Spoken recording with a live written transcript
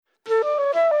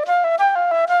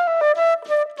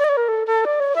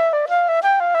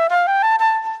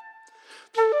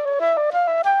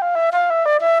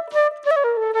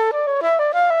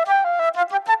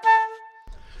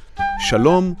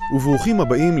שלום וברוכים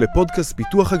הבאים לפודקאסט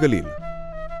פיתוח הגליל.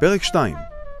 פרק 2,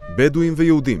 בדואים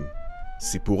ויהודים,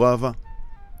 סיפור אהבה.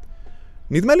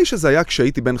 נדמה לי שזה היה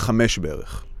כשהייתי בן 5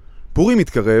 בערך. פורים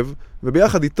מתקרב,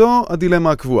 וביחד איתו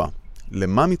הדילמה הקבועה.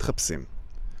 למה מתחפשים?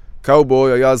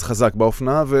 קאובוי היה אז חזק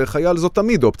באופנה, וחייל זו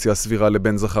תמיד אופציה סבירה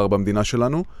לבן זכר במדינה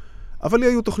שלנו, אבל לי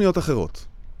היו תוכניות אחרות.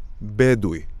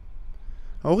 בדואי.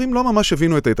 ההורים לא ממש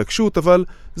הבינו את ההתעקשות, אבל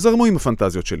זרמו עם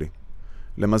הפנטזיות שלי.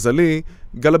 למזלי,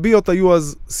 גלביות היו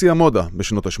אז שיא המודה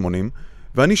בשנות ה-80,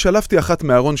 ואני שלפתי אחת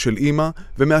מהארון של אמא,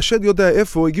 ומהשד יודע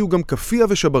איפה הגיעו גם כפיה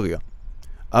ושבריה.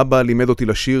 אבא לימד אותי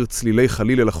לשיר צלילי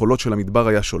חליל אל החולות של המדבר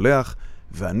היה שולח,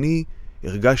 ואני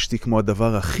הרגשתי כמו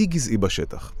הדבר הכי גזעי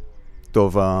בשטח.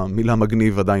 טוב, המילה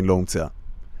מגניב עדיין לא הומצאה.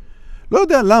 לא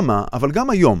יודע למה, אבל גם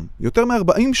היום, יותר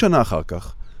מ-40 שנה אחר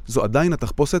כך, זו עדיין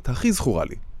התחפושת הכי זכורה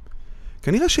לי.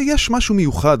 כנראה שיש משהו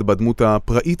מיוחד בדמות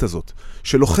הפראית הזאת,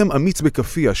 של לוחם אמיץ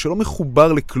בכפיה, שלא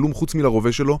מחובר לכלום חוץ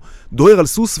מלרובה שלו, דוהר על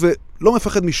סוס ולא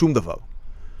מפחד משום דבר.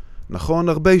 נכון,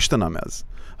 הרבה השתנה מאז.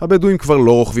 הבדואים כבר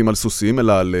לא רוכבים על סוסים,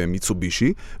 אלא על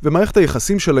מיצובישי, ומערכת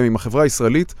היחסים שלהם עם החברה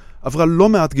הישראלית עברה לא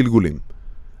מעט גלגולים.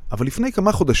 אבל לפני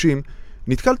כמה חודשים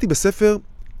נתקלתי בספר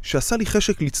שעשה לי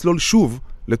חשק לצלול שוב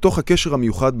לתוך הקשר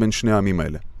המיוחד בין שני העמים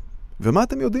האלה. ומה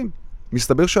אתם יודעים?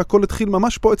 מסתבר שהכל התחיל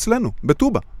ממש פה אצלנו,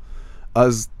 בטובה.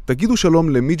 אז תגידו שלום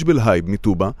למיג'בל הייב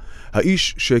מטובה,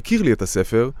 האיש שהכיר לי את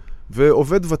הספר,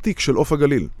 ועובד ותיק של עוף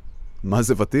הגליל. מה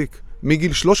זה ותיק?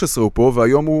 מגיל 13 הוא פה,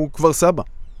 והיום הוא כבר סבא.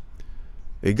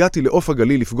 הגעתי לעוף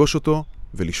הגליל לפגוש אותו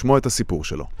ולשמוע את הסיפור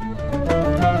שלו.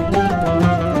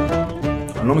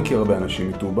 אני לא מכיר הרבה אנשים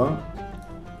מטובה,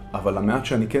 אבל המעט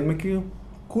שאני כן מכיר,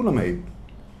 כולם הייב.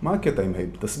 מה הקטע עם הייב?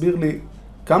 תסביר לי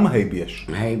כמה הייב יש.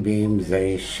 הייבים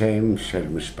זה שם של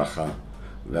משפחה.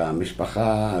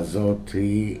 והמשפחה הזאת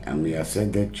היא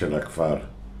המייסדת של הכפר.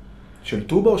 של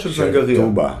טובה או של זנגריה?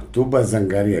 טובה, טובה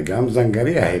זנגריה, גם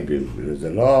זנגריה הייבים. זה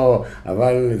לא,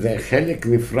 אבל זה חלק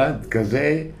נפרד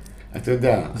כזה, אתה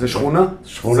יודע. זה שכונה?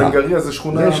 שכונה. זנגריה זה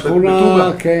שכונה זה שכונה,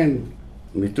 בטובה? כן,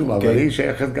 מטובה, אבל היא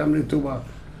שייכת גם לטובה.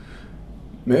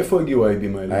 מאיפה הגיעו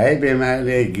ההייבים האלה? ההייבים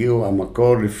האלה הגיעו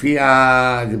המקור לפי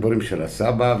הדיבורים של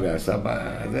הסבא,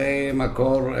 והסבא זה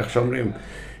מקור, איך שאומרים,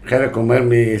 חלק אומר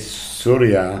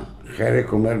מסוריה,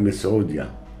 חלק אומר מסעודיה.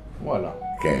 וואלה.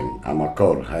 כן,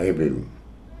 המקור, הייבים.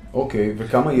 אוקיי,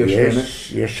 וכמה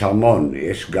יש? יש המון,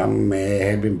 יש גם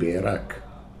הייבים בעיראק.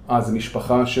 זה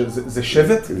משפחה, זה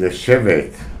שבט? זה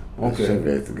שבט. אוקיי.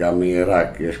 שבט, גם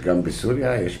מעיראק, יש גם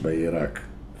בסוריה, יש בעיראק.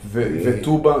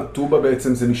 וטובה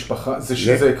בעצם זה משפחה,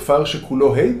 זה כפר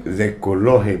שכולו הייב? זה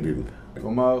כולו הייבים.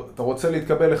 כלומר, אתה רוצה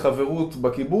להתקבל לחברות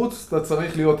בקיבוץ, אתה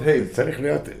צריך להיות הייב.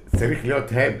 צריך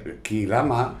להיות הייב, כי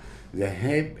למה? זה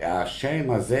הייב,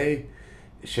 השם הזה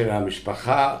של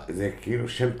המשפחה זה כאילו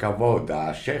שם כבוד,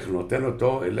 השייך נותן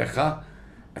אותו אליך,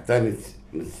 אתה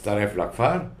מצטרף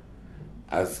לכפר,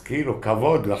 אז כאילו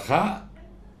כבוד לך,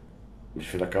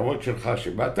 בשביל הכבוד שלך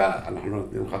שבאת, אנחנו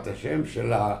נותנים לך את השם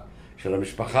של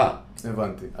המשפחה.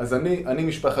 הבנתי. אז אני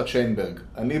משפחת שיינברג.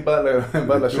 אני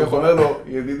בא לשייך, אומר לו,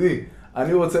 ידידי,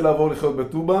 אני רוצה לעבור לחיות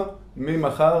בטובה,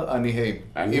 ממחר אני הייב.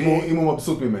 אם הוא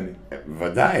מבסוט ממני.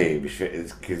 ודאי,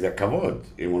 כי זה כבוד.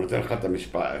 אם הוא נותן לך את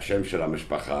השם של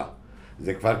המשפחה,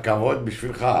 זה כבר כבוד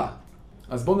בשבילך.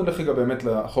 אז בוא נלך רגע באמת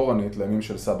לאחורנית, לימים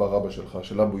של סבא רבא שלך,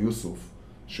 של אבו יוסוף,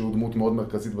 שהוא דמות מאוד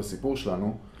מרכזית בסיפור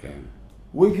שלנו. כן.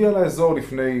 הוא הגיע לאזור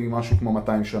לפני משהו כמו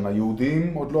 200 שנה.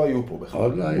 יהודים עוד לא היו פה בכלל.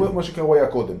 עוד לא היו. מה שקרה הוא היה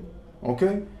קודם,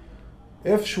 אוקיי?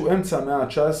 איפשהו אמצע המאה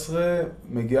ה-19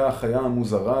 מגיעה החיה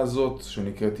המוזרה הזאת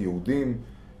שנקראת יהודים,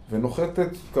 ונוחתת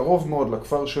קרוב מאוד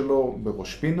לכפר שלו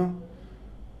בראש פינה.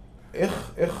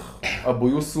 איך אבו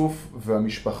יוסוף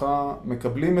והמשפחה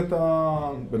מקבלים את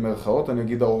במרכאות, אני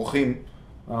אגיד, האורחים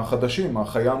החדשים,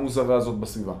 החיה המוזרה הזאת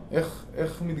בסביבה?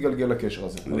 איך מתגלגל הקשר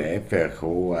הזה? להפך,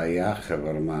 הוא היה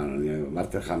חברמן, אני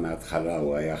אמרתי לך מההתחלה,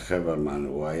 הוא היה חברמן,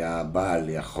 הוא היה בעל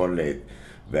יכולת,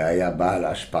 והיה בעל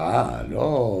השפעה,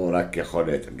 לא רק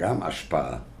יכולת, גם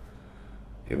השפעה.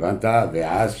 הבנת?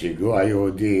 ואז שהגיעו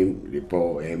היהודים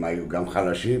לפה, הם היו גם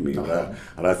חלשים,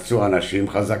 רצו אנשים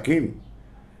חזקים.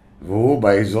 והוא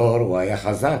באזור, הוא היה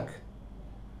חזק.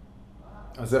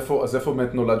 אז איפה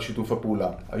באמת נולד שיתוף הפעולה?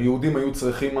 היהודים היו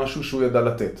צריכים משהו שהוא ידע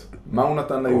לתת. מה הוא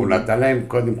נתן ליהודים? הוא נתן להם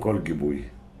קודם כל גיבוי.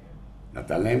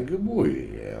 נתן להם גיבוי.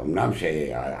 אמנם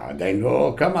שעדיין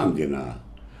לא קמה המדינה.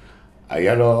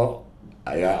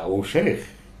 הוא שייך.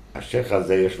 השייך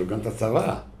הזה יש לו גם את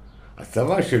הצבא.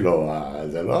 הצבא שלו,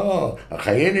 זה לא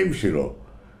החיילים שלו.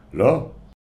 לא.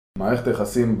 מערכת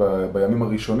היחסים בימים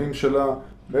הראשונים שלה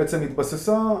בעצם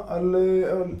התבססה על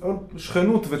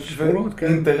שכנות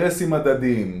ואינטרסים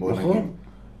הדדיים, בוא נגיד.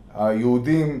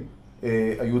 היהודים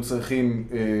היו צריכים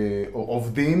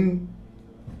עובדים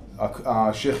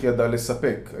השייך ידע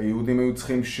לספק, היהודים היו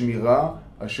צריכים שמירה,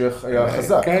 השייך היה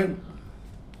חזק. כן.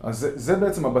 אז זה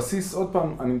בעצם הבסיס, עוד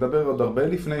פעם, אני מדבר עוד הרבה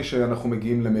לפני שאנחנו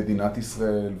מגיעים למדינת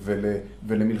ישראל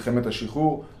ולמלחמת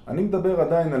השחרור, אני מדבר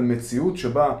עדיין על מציאות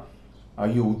שבה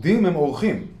היהודים הם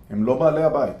אורחים, הם לא בעלי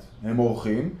הבית, הם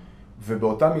אורחים,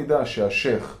 ובאותה מידה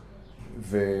שהשייך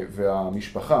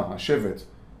והמשפחה, השבט,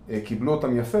 קיבלו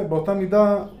אותם יפה, באותה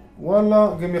מידה,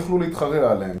 וואלה, גם יכלו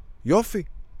להתחרע עליהם. יופי.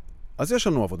 אז יש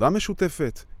לנו עבודה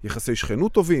משותפת, יחסי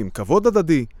שכנות טובים, כבוד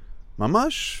הדדי.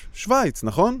 ממש שוויץ,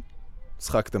 נכון?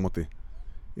 צחקתם אותי.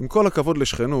 עם כל הכבוד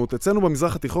לשכנות, אצלנו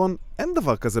במזרח התיכון אין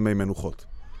דבר כזה מי מנוחות.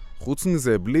 חוץ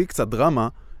מזה, בלי קצת דרמה,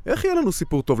 איך יהיה לנו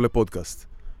סיפור טוב לפודקאסט?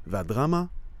 והדרמה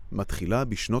מתחילה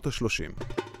בשנות ה-30.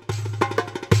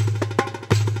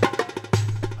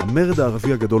 המרד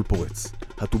הערבי הגדול פורץ.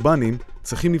 הטובנים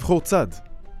צריכים לבחור צד.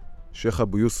 שייך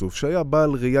אבו יוסוף, שהיה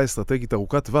בעל ראייה אסטרטגית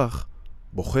ארוכת טווח,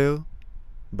 בוחר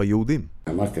ביהודים.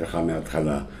 אמרתי לך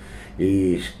מההתחלה,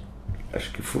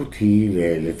 השקיפות היא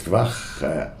לטווח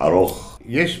ארוך.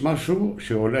 יש משהו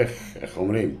שהולך, איך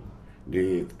אומרים,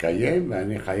 להתקיים,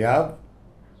 ואני חייב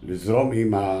לזרום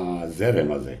עם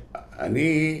הזרם הזה.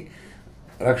 אני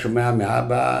רק שומע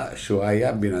מאבא שהוא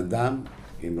היה בן אדם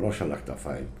עם ראש על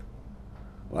הכתפיים.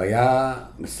 הוא היה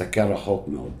מסתכל רחוק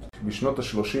מאוד. בשנות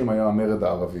ה-30 היה המרד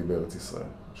הערבי בארץ ישראל.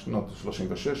 שנות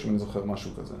ה-36, אם אני זוכר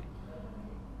משהו כזה.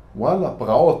 וואלה,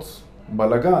 פרעות,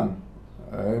 בלגן,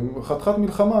 חתיכת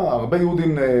מלחמה, הרבה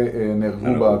יהודים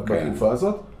נהרגו בתקופה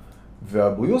הזאת.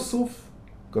 ואבו יוסוף,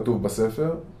 כתוב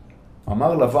בספר,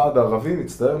 אמר לוועד הערבי,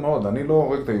 מצטער מאוד, אני לא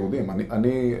הורג את היהודים,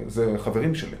 זה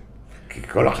חברים שלי. כי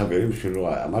כל החברים שלו,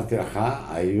 אמרתי לך,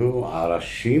 היו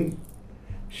הראשים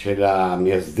של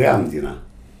מייסדי המדינה.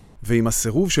 ועם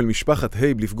הסירוב של משפחת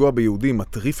הייב לפגוע ביהודים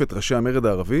מטריף את ראשי המרד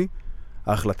הערבי,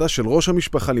 ההחלטה של ראש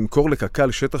המשפחה למכור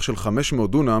לקק"ל שטח של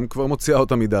 500 דונם כבר מוציאה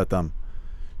אותה מדעתם.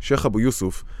 שייך אבו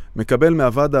יוסוף מקבל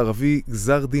מהוועד הערבי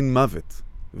גזר דין מוות,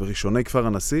 וראשוני כפר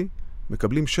הנשיא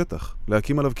מקבלים שטח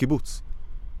להקים עליו קיבוץ.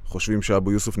 חושבים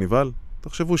שאבו יוסוף נבהל?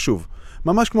 תחשבו שוב.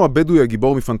 ממש כמו הבדואי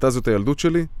הגיבור מפנטזיות הילדות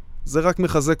שלי, זה רק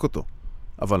מחזק אותו.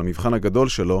 אבל המבחן הגדול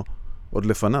שלו עוד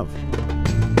לפניו.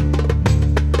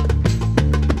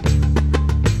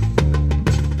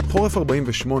 חורף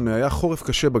 48 היה חורף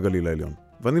קשה בגליל העליון,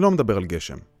 ואני לא מדבר על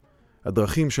גשם.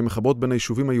 הדרכים שמחברות בין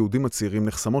היישובים היהודים הצעירים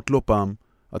נחסמות לא פעם,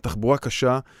 התחבורה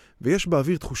קשה, ויש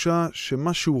באוויר תחושה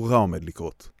שמשהו רע עומד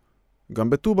לקרות. גם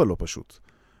בטובה לא פשוט.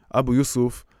 אבו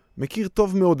יוסוף מכיר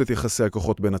טוב מאוד את יחסי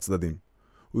הכוחות בין הצדדים.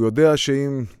 הוא יודע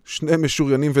שאם שני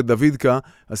משוריינים ודוידקה,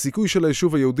 הסיכוי של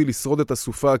היישוב היהודי לשרוד את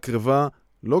הסופה הקרבה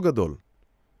לא גדול.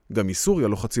 גם מסוריה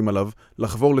לוחצים עליו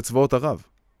לחבור לצבאות ערב.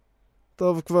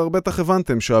 טוב, כבר בטח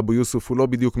הבנתם שאבו יוסוף הוא לא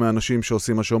בדיוק מהאנשים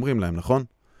שעושים מה שאומרים להם, נכון?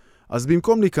 אז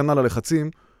במקום להיכנע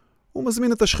ללחצים, הוא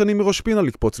מזמין את השכנים מראש פינה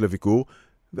לקפוץ לביקור,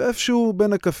 ואיפשהו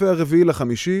בין הקפה הרביעי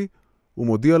לחמישי, הוא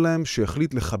מודיע להם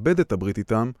שהחליט לכבד את הברית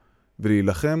איתם,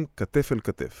 ולהילחם כתף אל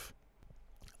כתף.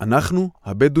 אנחנו,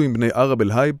 הבדואים בני ערב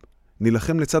אל הייב,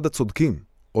 נילחם לצד הצודקים,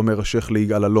 אומר השייך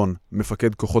ליגאל אלון,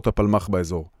 מפקד כוחות הפלמח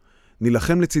באזור.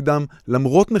 נילחם לצידם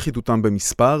למרות נחיתותם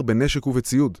במספר, בנשק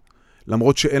ובציוד.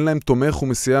 למרות שאין להם תומך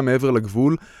ומסייע מעבר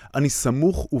לגבול, אני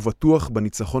סמוך ובטוח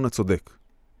בניצחון הצודק.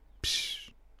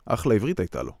 אחלה עברית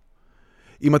הייתה לו.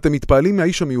 אם אתם מתפעלים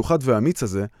מהאיש המיוחד והאמיץ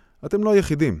הזה, אתם לא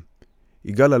היחידים.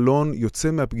 יגאל אלון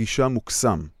יוצא מהפגישה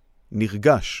מוקסם,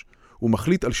 נרגש,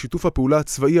 ומחליט על שיתוף הפעולה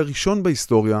הצבאי הראשון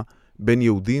בהיסטוריה בין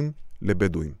יהודים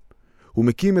לבדואים. הוא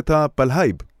מקים את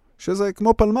הפלהייב, שזה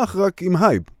כמו פלמח רק עם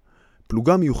הייב.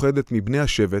 פלוגה מיוחדת מבני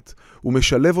השבט,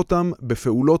 ומשלב אותם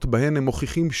בפעולות בהן הם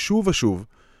מוכיחים שוב ושוב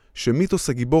שמיתוס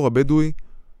הגיבור הבדואי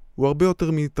הוא הרבה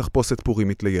יותר מתחפושת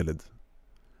פורימית לילד.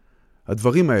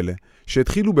 הדברים האלה,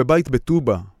 שהתחילו בבית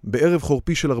בטובה בערב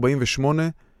חורפי של 48,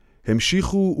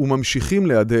 המשיכו וממשיכים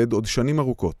להדהד עוד שנים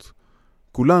ארוכות.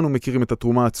 כולנו מכירים את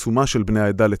התרומה העצומה של בני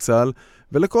העדה לצה"ל,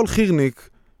 ולכל חירניק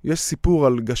יש סיפור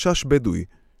על גשש בדואי,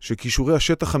 שכישורי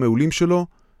השטח המעולים שלו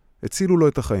הצילו לו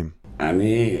את החיים.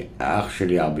 האח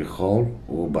שלי הבכור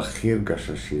הוא בכיר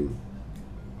גששים.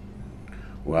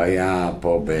 הוא היה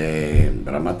פה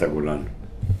ברמת הגולן.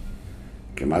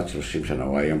 כמעט 30 שנה,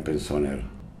 הוא היום פנסיונר.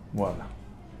 וואלה.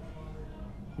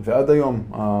 ועד היום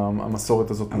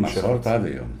המסורת הזאת נשארת. המסורת עד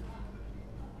היום.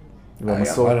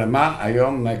 אבל מה,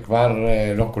 היום כבר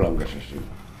לא כולם גששים.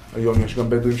 היום יש גם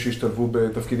בדואים שהשתלבו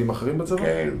בתפקידים אחרים בצבא?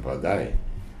 כן, ודאי.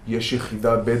 יש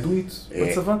יחידה בדואית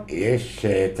בצבא? יש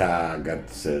את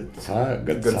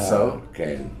הגדסר,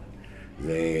 כן.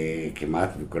 זה כמעט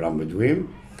וכולם בדואים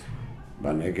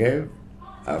בנגב,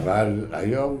 אבל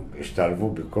היום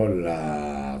השתלבו בכל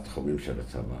התחומים של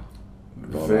הצבא.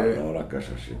 לא רק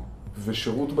גששים.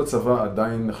 ושירות בצבא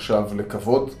עדיין נחשב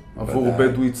לכבוד עבור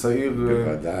בדואי צעיר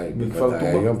מכפר טובה?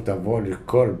 היום תבוא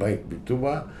לכל בית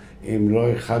בטובה, אם לא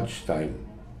 1-2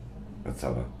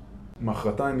 בצבא.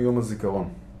 מחרתיים יום הזיכרון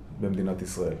במדינת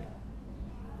ישראל.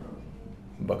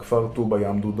 בכפר טובה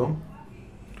יעמדו דום?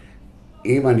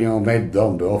 אם אני עומד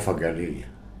דום בעוף הגליל,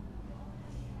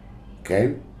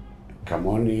 כן?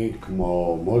 כמוני,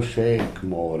 כמו משה,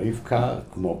 כמו רבקה,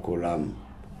 כמו כולם.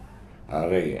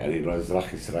 הרי אני לא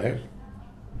אזרח ישראל,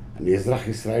 אני אזרח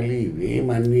ישראלי,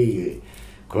 ואם אני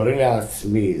קורא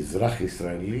לעצמי אזרח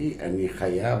ישראלי, אני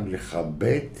חייב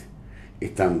לכבד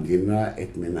את המדינה,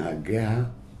 את מנהגיה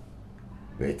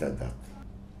ואת הדת.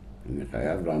 אני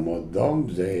חייב לעמוד דום,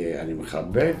 אני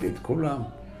מכבד את כולם.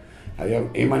 היום,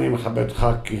 אם אני מכבד אותך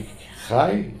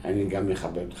כחי, אני גם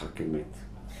מכבד אותך כמת.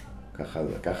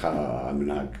 ככה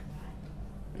המנהג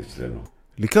אצלנו.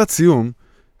 לקראת סיום,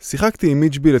 שיחקתי עם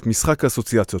מיג'בל את משחק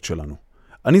האסוציאציות שלנו.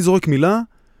 אני זורק מילה,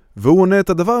 והוא עונה את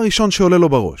הדבר הראשון שעולה לו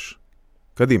בראש.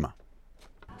 קדימה.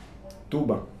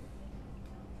 טובה.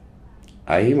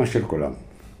 האמא של כולם.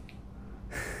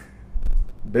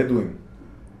 בדואים.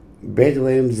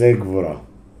 בדואים זה גבורה.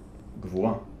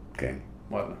 גבורה? כן.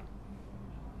 וואלה.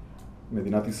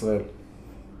 מדינת ישראל.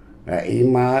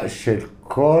 האמא של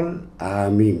כל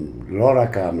העמים, לא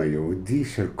רק העם היהודי,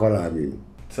 של כל העמים.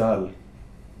 צה"ל.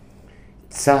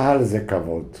 צה"ל זה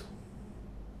כבוד.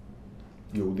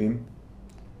 יהודים.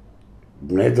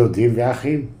 בני דודים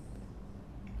ואחים.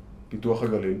 פיתוח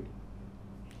הגליל.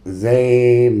 זה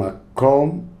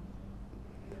מקום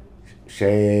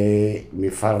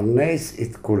שמפרנס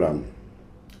את כולם.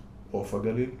 מעוף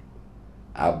הגליל.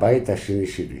 הבית השני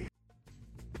שלי.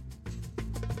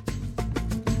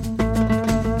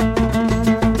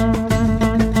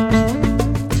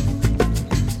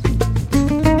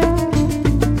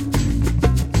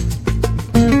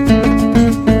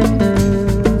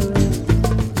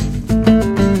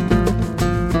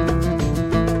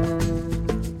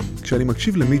 כשאני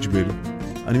מקשיב למיג'בל,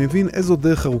 אני מבין איזו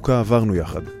דרך ארוכה עברנו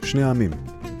יחד, שני העמים.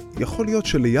 יכול להיות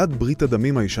שליד ברית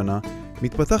הדמים הישנה,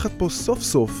 מתפתחת פה סוף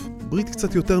סוף ברית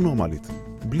קצת יותר נורמלית,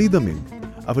 בלי דמים,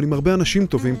 אבל עם הרבה אנשים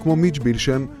טובים כמו מיג'בל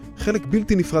שהם חלק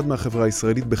בלתי נפרד מהחברה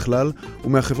הישראלית בכלל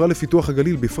ומהחברה לפיתוח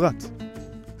הגליל בפרט.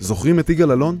 זוכרים את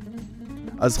יגאל אלון?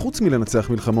 אז חוץ מלנצח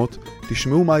מלחמות,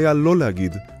 תשמעו מה היה לא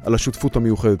להגיד על השותפות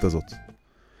המיוחדת הזאת.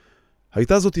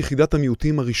 הייתה זאת יחידת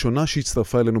המיעוטים הראשונה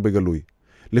שהצטרפה אלינו בגלוי.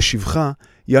 לשבחה,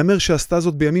 יאמר שעשתה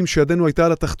זאת בימים שידנו הייתה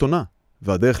על התחתונה,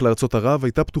 והדרך לארצות ערב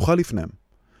הייתה פתוחה לפניהם.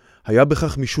 היה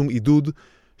בכך משום עידוד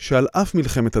שעל אף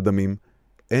מלחמת הדמים,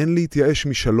 אין להתייאש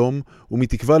משלום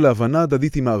ומתקווה להבנה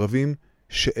הדדית עם הערבים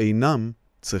שאינם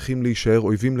צריכים להישאר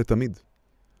אויבים לתמיד.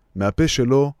 מהפה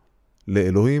שלו,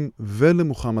 לאלוהים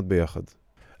ולמוחמד ביחד.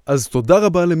 אז תודה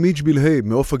רבה למיג'בל הייב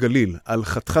מעוף הגליל על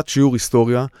חתיכת שיעור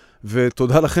היסטוריה,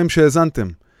 ותודה לכם שהאזנתם.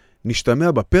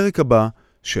 נשתמע בפרק הבא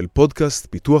של פודקאסט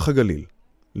פיתוח הגליל.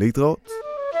 להתראות.